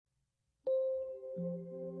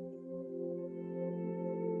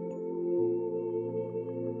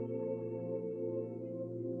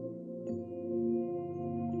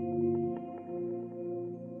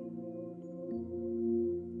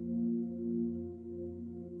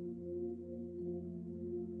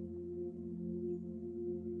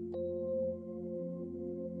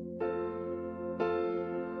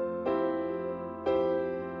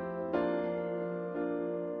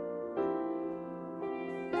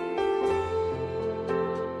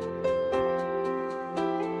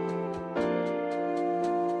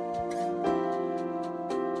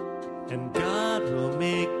And God will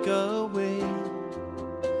make a way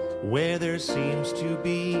where there seems to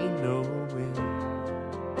be no way.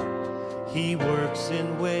 He works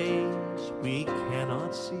in ways we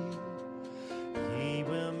cannot see. He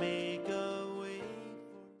will make a way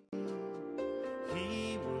for me.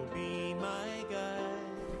 He will be my guide.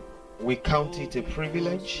 We count it a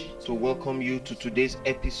privilege to welcome you to today's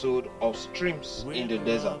episode of Streams in the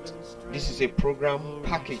Desert. This is a program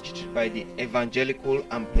packaged by the Evangelical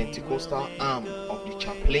and Pentecostal arm of the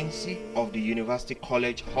chaplaincy of the University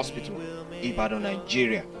College Hospital, Ibadan,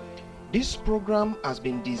 Nigeria. This program has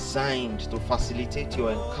been designed to facilitate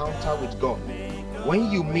your encounter with God.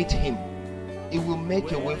 When you meet Him, He will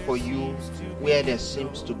make a way for you where there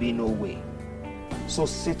seems to be no way. So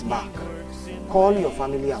sit back, call your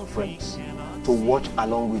family and friends to watch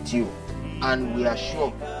along with you, and we are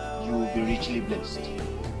sure you will be richly blessed.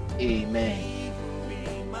 Amen.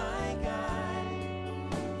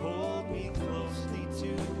 Hold me closely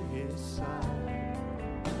to His side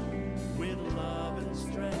with love and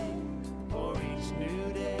strength for each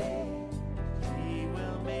new day. He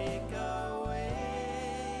will make a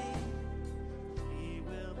way. He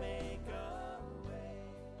will make a way.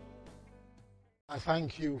 I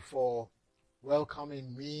thank you for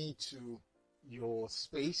welcoming me to your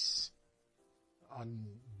space on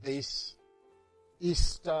this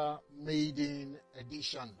Easter maiden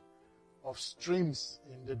edition of Streams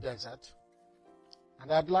in the Desert.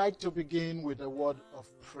 And I'd like to begin with a word of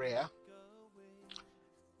prayer.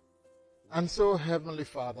 And so, Heavenly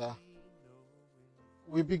Father,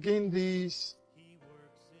 we begin this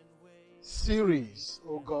series,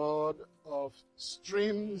 O God, of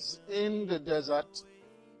Streams in the Desert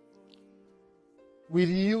with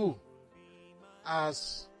you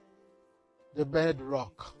as the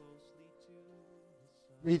bedrock,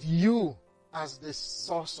 with you as the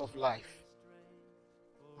source of life,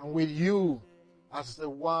 and with you as the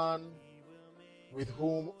one with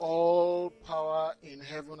whom all power in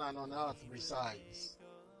heaven and on earth resides.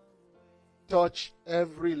 Touch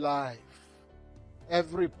every life,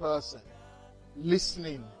 every person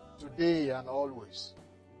listening today and always.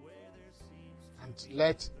 And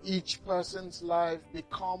let each person's life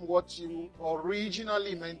become what you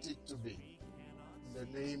originally meant it to be. In the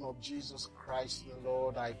name of Jesus Christ the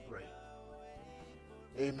Lord, I pray.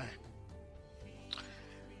 Amen.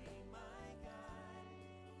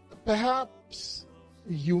 Perhaps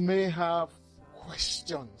you may have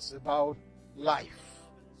questions about life.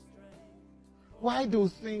 Why do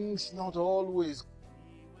things not always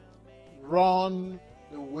run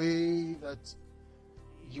the way that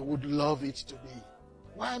you would love it to be?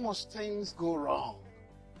 Why must things go wrong?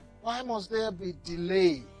 Why must there be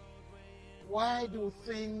delay? Why do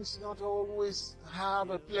things not always have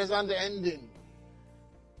a pleasant ending?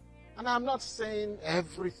 And I'm not saying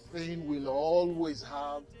everything will always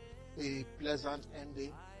have a pleasant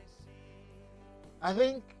ending. I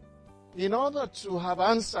think in order to have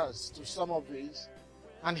answers to some of these,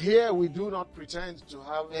 and here we do not pretend to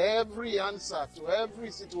have every answer to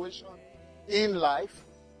every situation in life.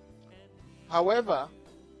 However,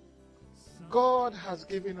 God has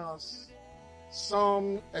given us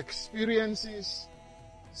some experiences,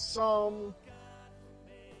 some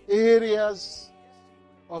areas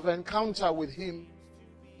of encounter with Him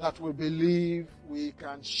that we believe we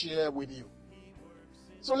can share with you.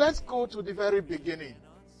 So let's go to the very beginning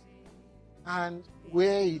and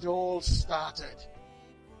where it all started.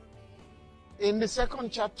 In the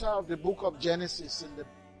second chapter of the book of Genesis in the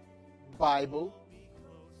Bible,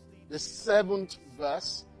 the 7th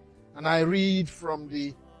verse, and I read from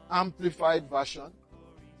the Amplified Version.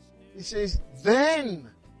 It says, "Then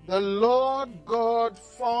the Lord God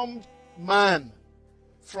formed man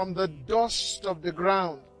from the dust of the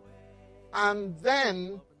ground, and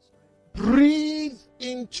then breathed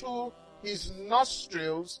into his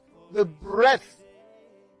nostrils the breath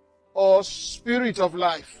or spirit of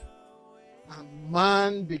life, and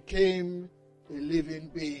man became a living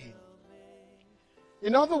being."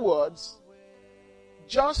 In other words,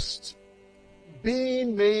 just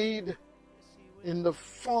being made in the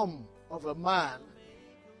form of a man,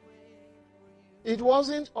 it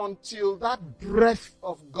wasn't until that breath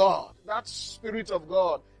of God, that Spirit of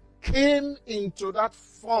God, came into that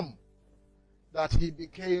form that he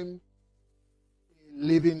became a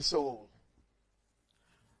living soul.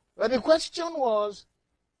 But the question was,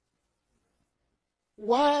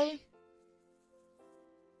 why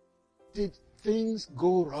did things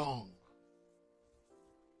go wrong?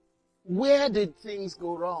 Where did things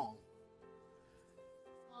go wrong?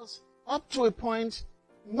 Because up to a point,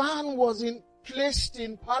 man was placed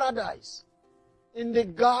in paradise, in the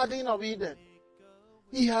Garden of Eden.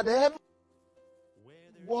 He had ever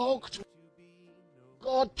walked.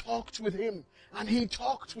 God talked with him, and he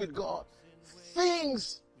talked with God.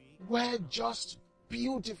 Things were just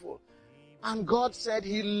beautiful. And God said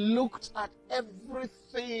he looked at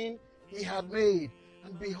everything he had made,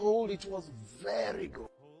 and behold, it was very good.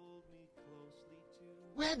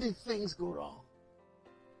 Where did things go wrong?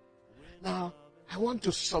 Now, I want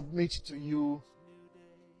to submit to you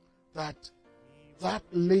that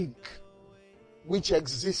link which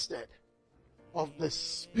existed of the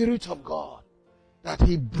Spirit of God, that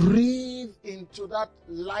he breathed into that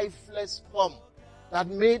lifeless form, that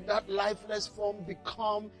made that lifeless form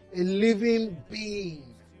become a living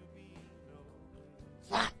being.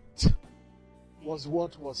 That was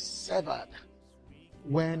what was severed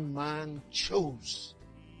when man chose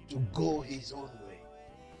to go his own way.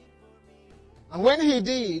 And when he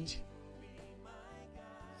did,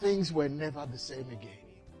 things were never the same again.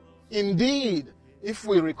 Indeed, if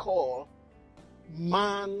we recall,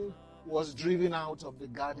 man was driven out of the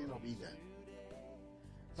Garden of Eden.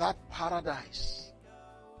 That paradise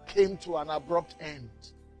came to an abrupt end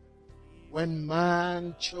when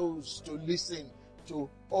man chose to listen to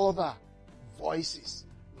other voices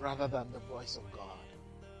rather than the voice of God.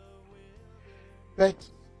 But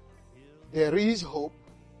there is hope,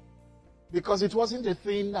 because it wasn't a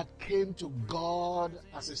thing that came to God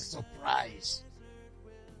as a surprise.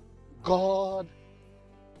 God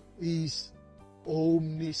is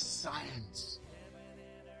omniscient.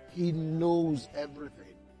 He knows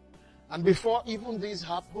everything. And before even this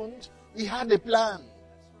happened, he had a plan.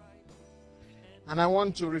 And I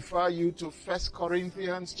want to refer you to 1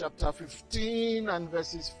 Corinthians chapter 15 and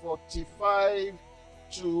verses 45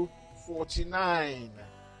 to 49.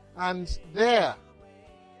 And there,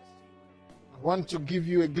 I want to give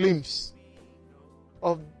you a glimpse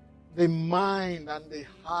of the mind and the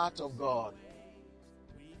heart of God.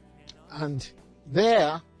 And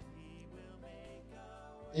there,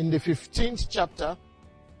 in the 15th chapter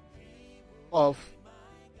of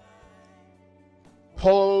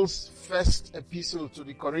Paul's first epistle to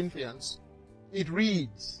the Corinthians, it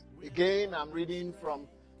reads, again I'm reading from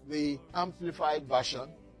the Amplified Version,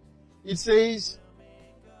 it says,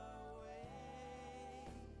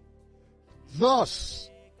 "Thus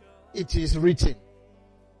it is written,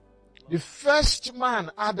 the first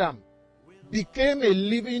man, Adam, became a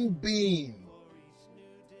living being,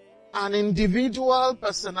 an individual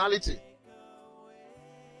personality.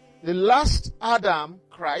 The last Adam,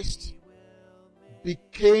 Christ,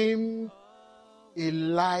 became a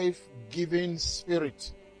life-giving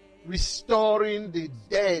spirit, restoring the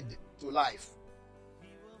dead to life.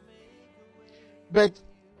 But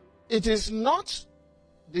it is not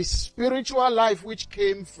the spiritual life which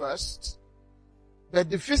came first, but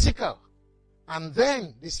the physical, and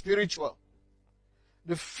then the spiritual.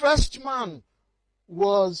 The first man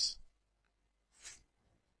was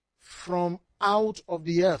from out of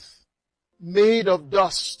the earth, made of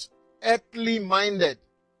dust, earthly minded.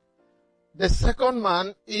 The second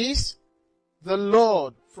man is the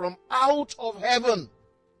Lord from out of heaven.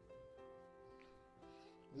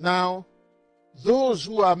 Now, those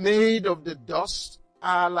who are made of the dust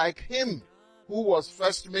are like him who was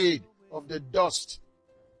first made of the dust,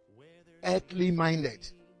 earthly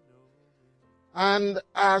minded. And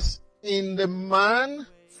as in the man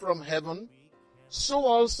from heaven, so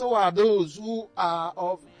also are those who are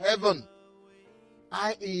of heaven,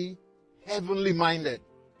 i.e., heavenly minded.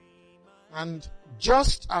 And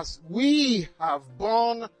just as we have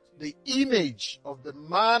borne the image of the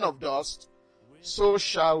man of dust, so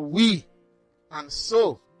shall we, and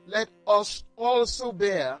so let us also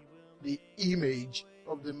bear the image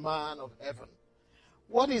of the man of heaven."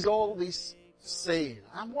 What is all this saying?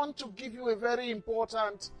 I want to give you a very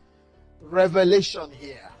important revelation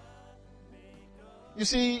here. You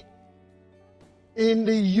see, in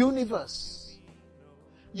the universe,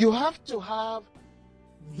 you have to have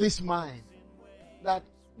this mind that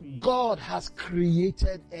God has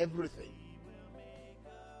created everything.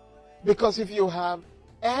 Because if you have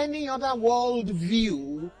any other world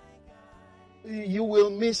view, you will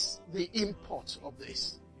miss the import of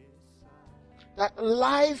this. That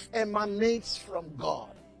life emanates from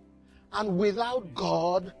God. And without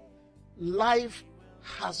God, life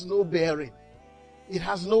has no bearing. It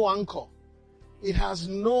has no anchor. It has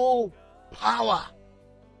no power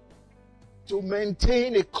to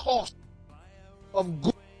maintain a course of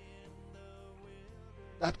good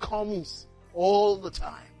that comes all the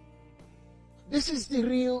time. This is the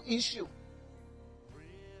real issue.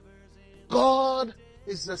 God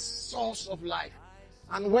is the source of life.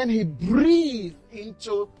 And when he breathed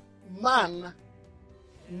into man,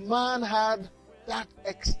 man had that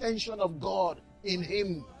extension of God in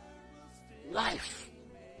him. Life.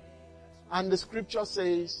 And the scripture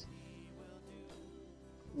says,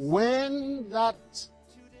 when that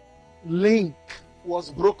link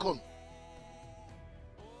was broken,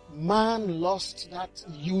 man lost that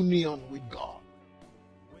union with God.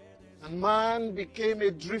 And man became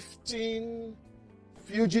a drifting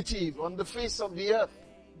fugitive on the face of the earth,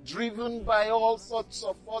 driven by all sorts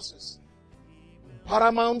of forces,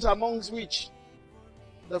 paramount amongst which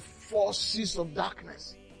the forces of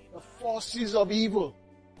darkness, the forces of evil.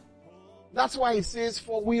 That's why it says,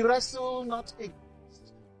 for we wrestle not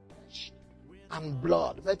against flesh and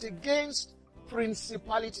blood, but against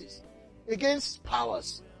principalities, against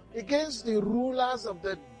powers, against the rulers of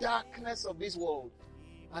the darkness of this world,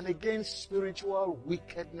 and against spiritual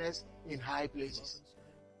wickedness in high places.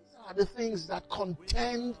 These are the things that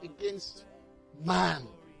contend against man.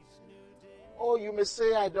 Oh, you may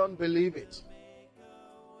say, I don't believe it.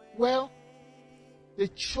 Well, the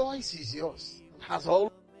choice is yours. It has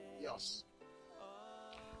always been yours.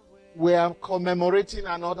 We are commemorating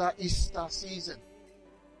another Easter season.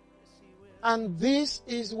 And this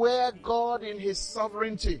is where God in his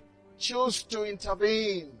sovereignty chose to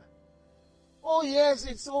intervene. Oh yes,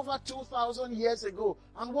 it's over 2,000 years ago.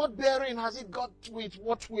 And what bearing has it got with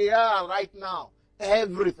what we are right now?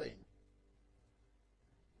 Everything.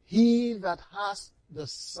 He that has the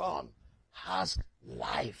Son has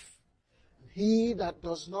life. He that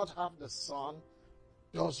does not have the Son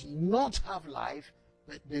does not have life,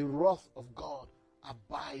 but the wrath of God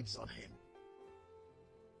abides on him.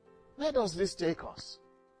 Where does this take us?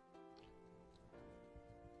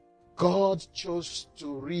 God chose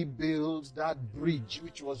to rebuild that bridge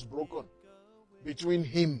which was broken between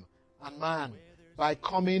him and man by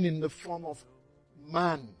coming in the form of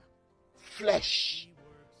man, flesh,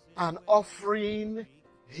 and offering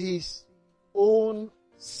his own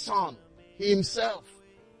Son, himself,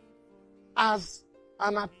 as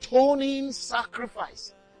an atoning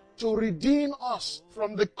sacrifice to redeem us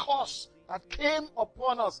from the curse that came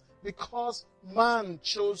upon us because man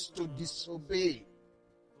chose to disobey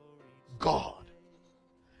God.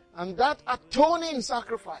 And that atoning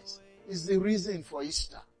sacrifice is the reason for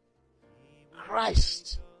Easter.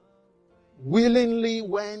 Christ willingly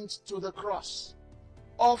went to the cross,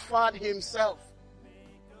 offered himself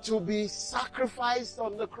to be sacrificed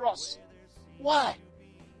on the cross. Why?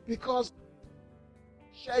 Because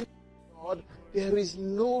shed blood, there is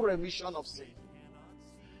no remission of sin.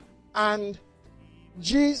 And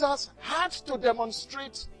Jesus had to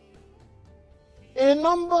demonstrate a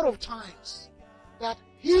number of times that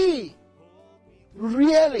he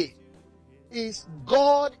really is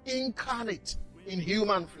God incarnate in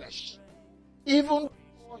human flesh, even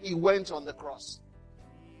before he went on the cross.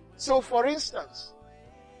 So, for instance,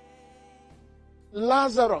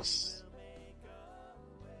 Lazarus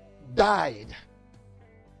died.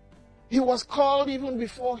 He was called even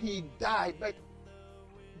before he died, but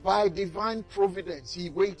by divine providence, he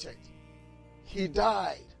waited. He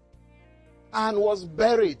died and was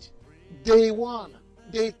buried. Day 1,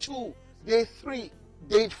 day 2, day 3,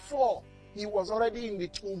 day 4, he was already in the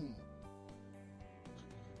tomb,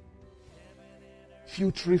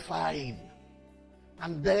 putrefying.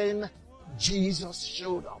 And then Jesus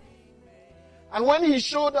showed up. And when he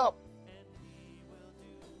showed up,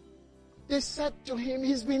 they said to him,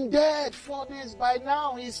 he's been dead 4 days. By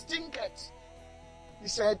now he stinketh. He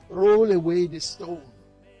said, roll away the stone.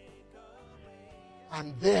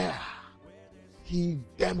 And there he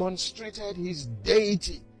demonstrated his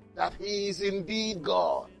deity, that he is indeed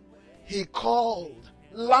God. He called,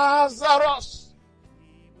 Lazarus,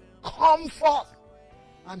 come forth.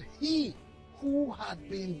 And he who had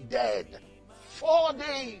been dead 4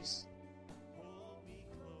 days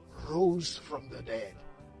rose from the dead,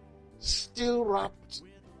 still wrapped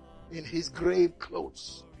in his grave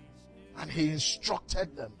clothes. And he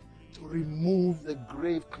instructed them to remove the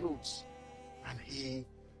grave clothes. And he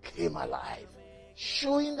came alive,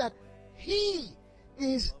 showing that he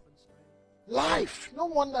is life. No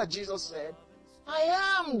wonder Jesus said,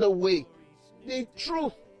 I am the way, the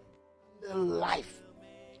truth, the life.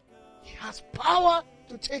 He has power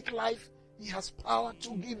to take life. He has power to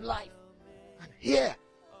give life. And here,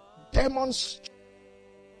 demonstrates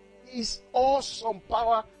his awesome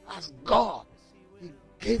power as God. He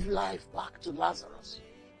gave life back to Lazarus.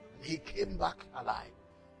 And he came back alive.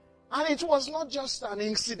 And it was not just an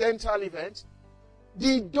incidental event.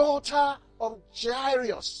 The daughter of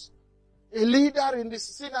Jairus, a leader in the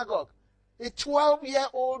synagogue, a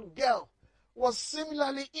 12-year-old girl, was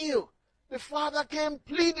similarly ill. The father came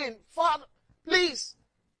pleading, "Father, please,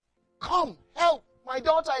 come, help. My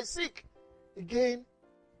daughter is sick." Again,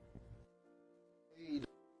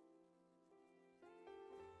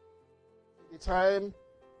 the time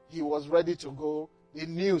he was ready to go, the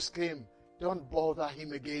news came. Don't bother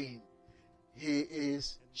him again.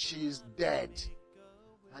 She's dead.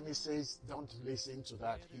 And he says, don't listen to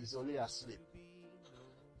that. He's only asleep.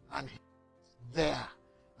 And he's there.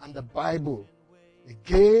 And the Bible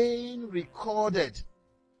again recorded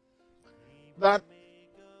that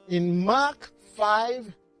in Mark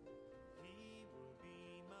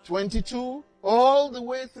 5:22, all the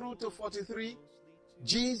way through to 43,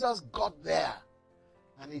 Jesus got there.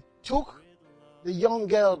 And he took the young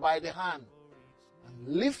girl by the hand and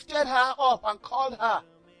lifted her up and called her,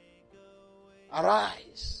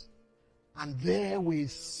 "Arise." And there we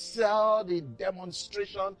saw the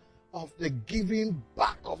demonstration of the giving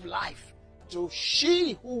back of life to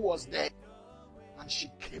she who was dead. And she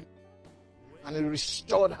came and he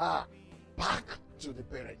restored her back to the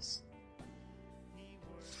parents.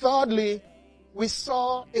 Thirdly, we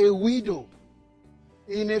saw a widow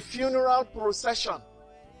in a funeral procession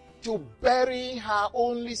to bury her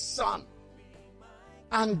only son.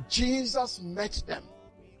 And Jesus met them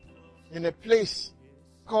in a place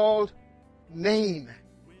called Nain.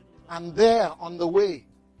 And there on the way,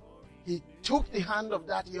 he took the hand of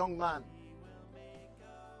that young man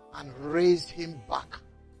and raised him back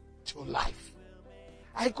to life.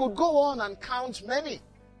 I could go on and count many,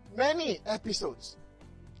 many episodes.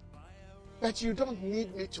 But you don't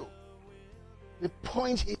need me to. The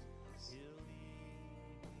point is,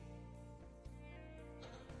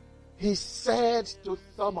 he said to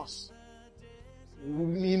Thomas,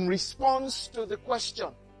 in response to the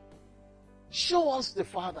question, "Show us the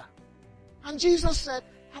Father." And Jesus said,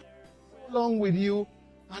 "I've been so long with you,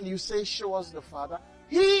 and you say, 'Show us the Father'?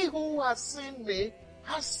 He who has seen me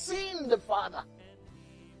has seen the Father."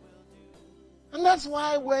 And that's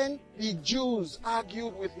why when the Jews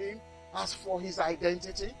argued with him as for his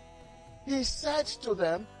identity, he said to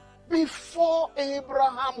them, "Before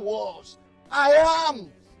Abraham was, I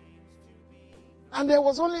am." And there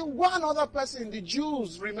was only one other person the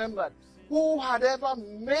Jews remembered who had ever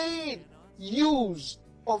made use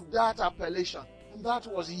of that appellation. And that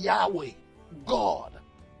was Yahweh, God.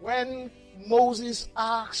 When Moses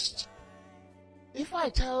asked, "If I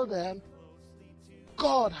tell them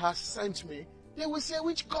God has sent me," they will say,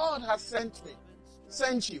 "Which God has sent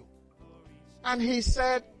you?" And he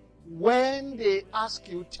said, "When they ask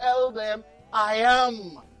you, tell them I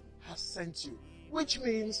am has sent you." Which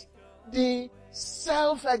means the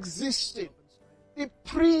self-existing, the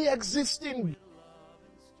pre-existing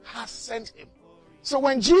has sent him. So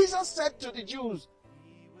when Jesus said to the Jews,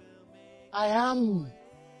 I am,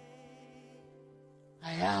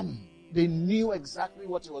 they knew exactly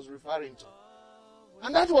what he was referring to.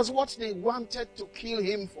 And that was what they wanted to kill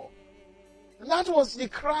him for. And that was the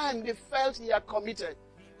crime they felt he had committed.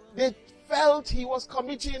 They felt he was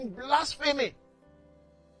committing blasphemy.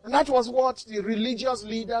 And that was what the religious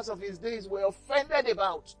leaders of his days were offended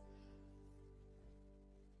about.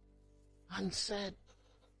 And said,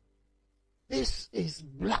 "This is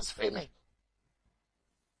blasphemy."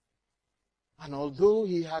 And although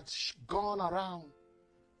he had gone around,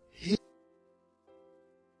 he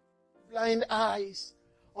blind eyes,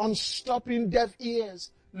 unstopping deaf ears,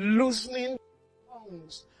 loosening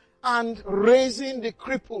tongues, and raising the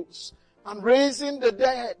cripples, and raising the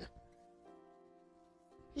dead,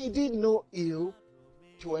 he did no ill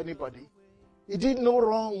to anybody. He did no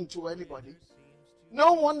wrong to anybody.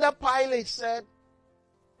 No wonder Pilate said,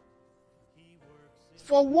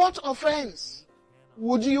 "For what offense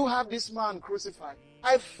would you have this man crucified?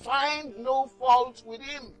 I find no fault with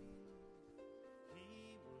him."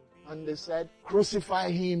 And they said,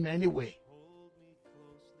 "Crucify him anyway."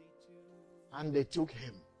 And they took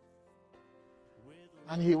him.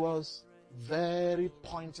 And he was very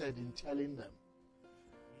pointed in telling them.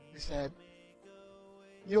 He said,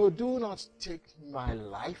 "You do not take my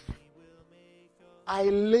life. I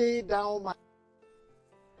lay down my life,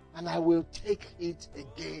 and I will take it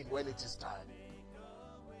again when it is time."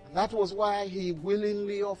 And that was why he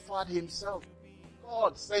willingly offered himself.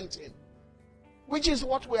 God sent him, which is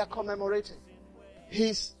what we are commemorating.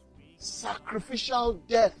 His sacrificial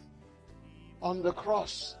death on the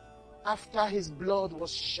cross after his blood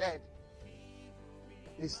was shed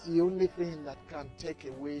is the only thing that can take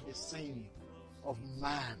away the sin of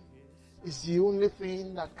man. It's the only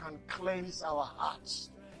thing that can cleanse our hearts.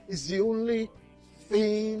 It's the only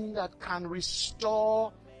thing that can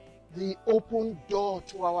restore the open door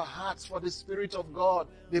to our hearts for the Spirit of God,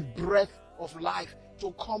 the breath of life,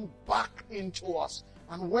 to come back into us.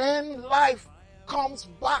 And when life comes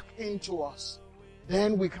back into us,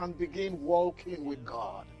 then we can begin walking with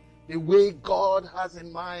God the way God has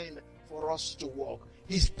in mind for us to walk.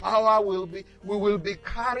 His power we will be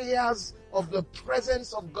carriers of the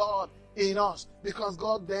presence of God in us, because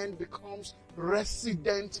God then becomes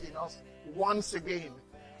resident in us once again.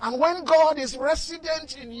 And when God is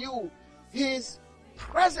resident in you, His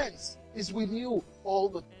presence is with you all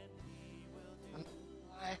the time.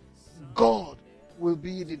 And God will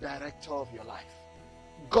be the director of your life.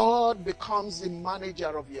 God becomes the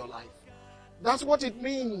manager of your life. That's what it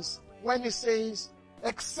means when He says,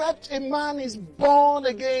 except a man is born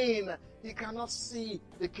again, he cannot see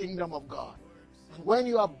the kingdom of God. And when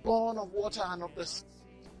you are born of water and of the Spirit,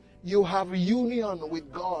 you have union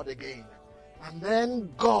with God again. And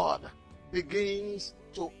then God begins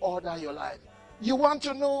to order your life. You want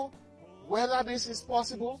to know whether this is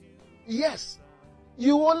possible? Yes.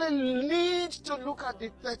 You only need to look at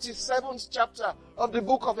the 37th chapter of the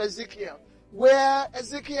book of Ezekiel, where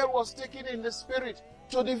Ezekiel was taken in the Spirit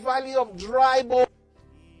to the valley of dry bones.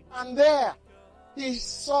 And there he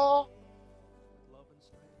saw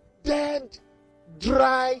dead,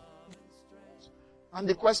 dry bones. And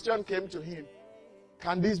the question came to him,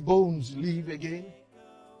 can these bones live again?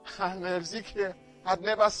 And Ezekiel had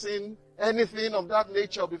never seen anything of that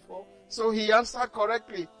nature before. So he answered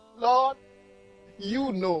correctly, Lord,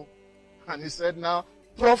 you know. And he said, now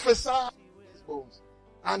prophesy these bones.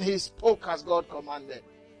 And he spoke as God commanded.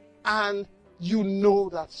 And you know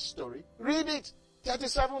that story. Read it.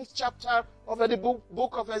 37th chapter of the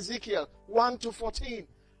book of Ezekiel, 1 to 14.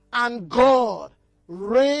 And God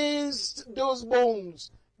raised those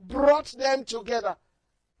bones, brought them together,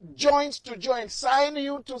 joint to joint,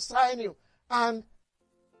 sinew to sinew, and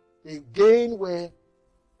they again were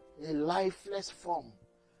a lifeless form.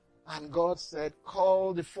 And God said,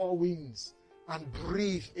 call the four winds and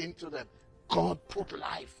breathe into them. God put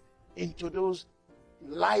life into those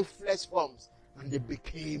lifeless forms, and they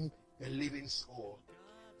became a living soul.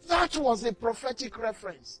 That was a prophetic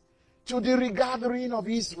reference to the regathering of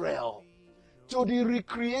Israel, to the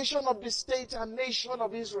recreation of the state and nation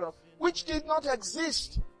of Israel, which did not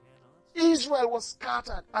exist. Israel was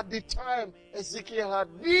scattered at the time Ezekiel had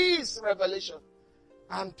this revelation.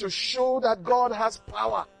 And to show that God has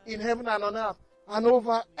power in heaven and on earth and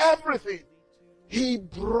over everything, He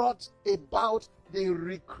brought about the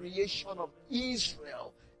recreation of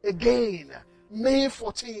Israel again, May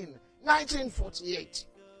 14, 1948.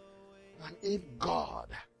 And if God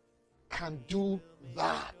can do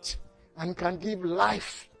that and can give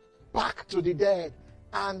life back to the dead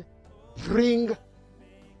and bring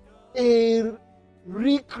a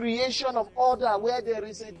recreation of order where there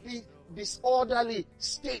is a disorderly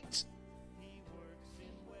state,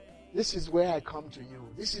 this is where I come to you.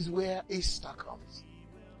 This is where Easter comes.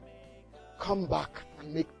 Come back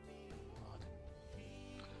and make God.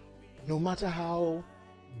 No matter how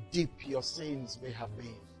deep your sins may have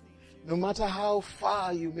been, no matter how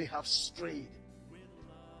far you may have strayed,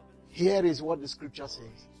 here is what the scripture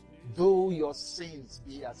says. Though your sins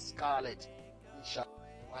be as scarlet, they shall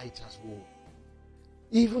be white as wool.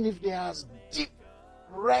 Even if they are as deep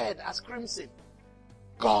red as crimson,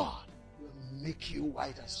 God will make you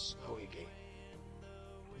white as snow again.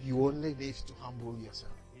 You only need to humble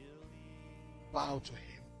yourself. Bow to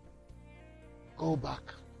Him. Go back.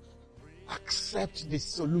 Accept the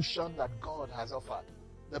solution that God has offered,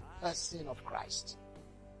 the person of Christ.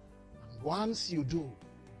 And once you do,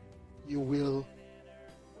 you will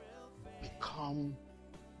become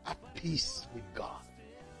at peace with God.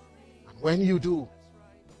 And when you do,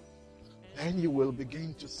 then you will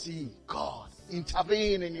begin to see God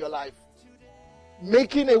intervene in your life,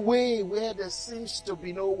 making a way where there seems to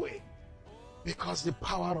be no way, because the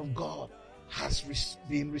power of God has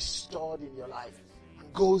been restored in your life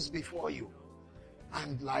and goes before you.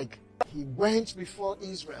 And like He went before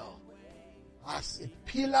Israel as a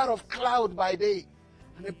pillar of cloud by day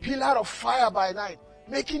and a pillar of fire by night,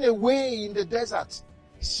 making a way in the desert,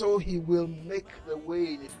 so He will make the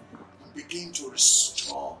way and begin to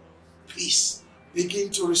restore peace, begin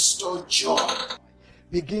to restore joy,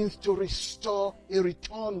 begins to restore a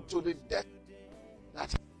return to the death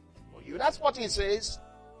that's for you. That's what he says.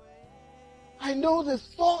 I know the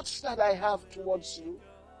thoughts that I have towards you.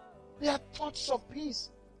 They are thoughts of peace,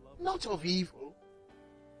 not of evil.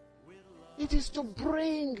 It is to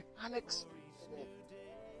bring an experience.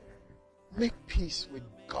 Make peace with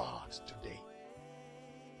God today.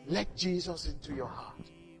 Let Jesus into your heart.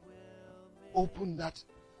 Open that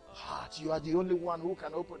heart. You are the only one who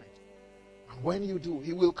can open it. And when you do,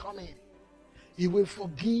 he will come in. He will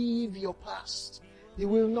forgive your past. He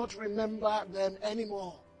will not remember them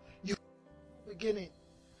anymore. You beginning.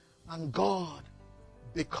 And God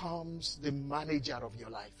becomes the manager of your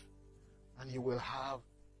life. And you will have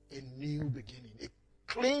a new beginning. A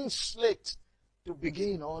clean slate to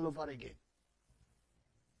begin all over again.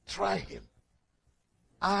 Try him.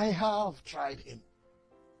 I have tried him.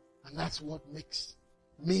 And that's what makes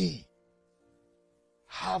me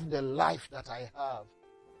have the life that I have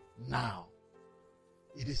now.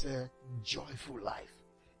 It is a joyful life.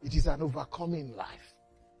 It is an overcoming life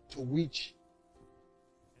to which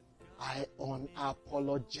I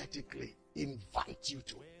unapologetically invite you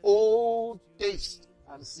to. Oh, taste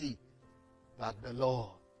and see that the Lord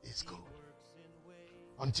is good.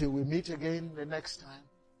 Until we meet again the next time,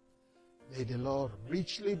 may the Lord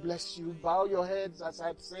richly bless you. Bow your heads as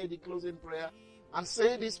I say the closing prayer and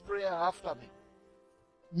say this prayer after me.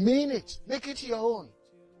 Mean it. Make it your own.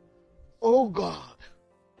 Oh God,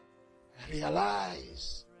 I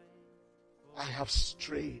realize I have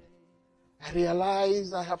strayed. I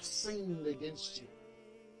realize I have sinned against you.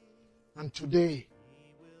 And today,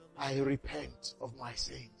 I repent of my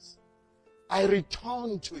sins. I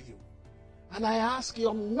return to you. And I ask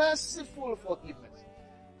your merciful forgiveness.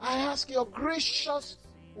 I ask your gracious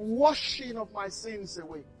washing of my sins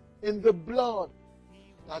away in the blood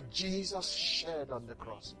that Jesus shed on the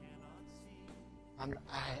cross. And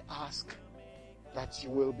I ask that you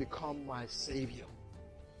will become my Savior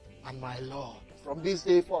and my Lord from this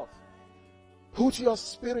day forth. Put your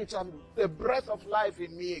spirit and the breath of life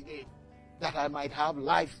in me again, that I might have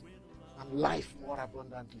life and life more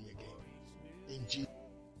abundantly again. In Jesus'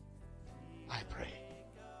 I pray.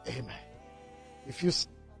 Amen. If you say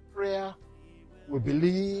prayer, we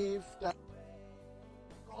believe that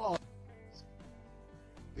God,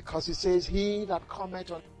 because he says, he that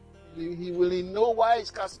cometh on he will in no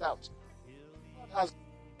wise cast out. God has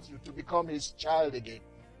you to become his child again.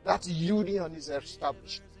 That union is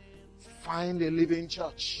established. Find a living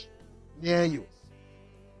church near you.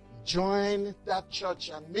 Join that church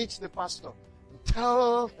and meet the pastor.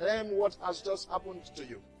 Tell them what has just happened to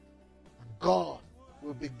you. And God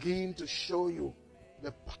will begin to show you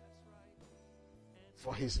the path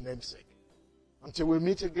for his name's sake. Until we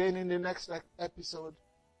meet again in the next episode,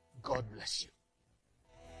 God bless you.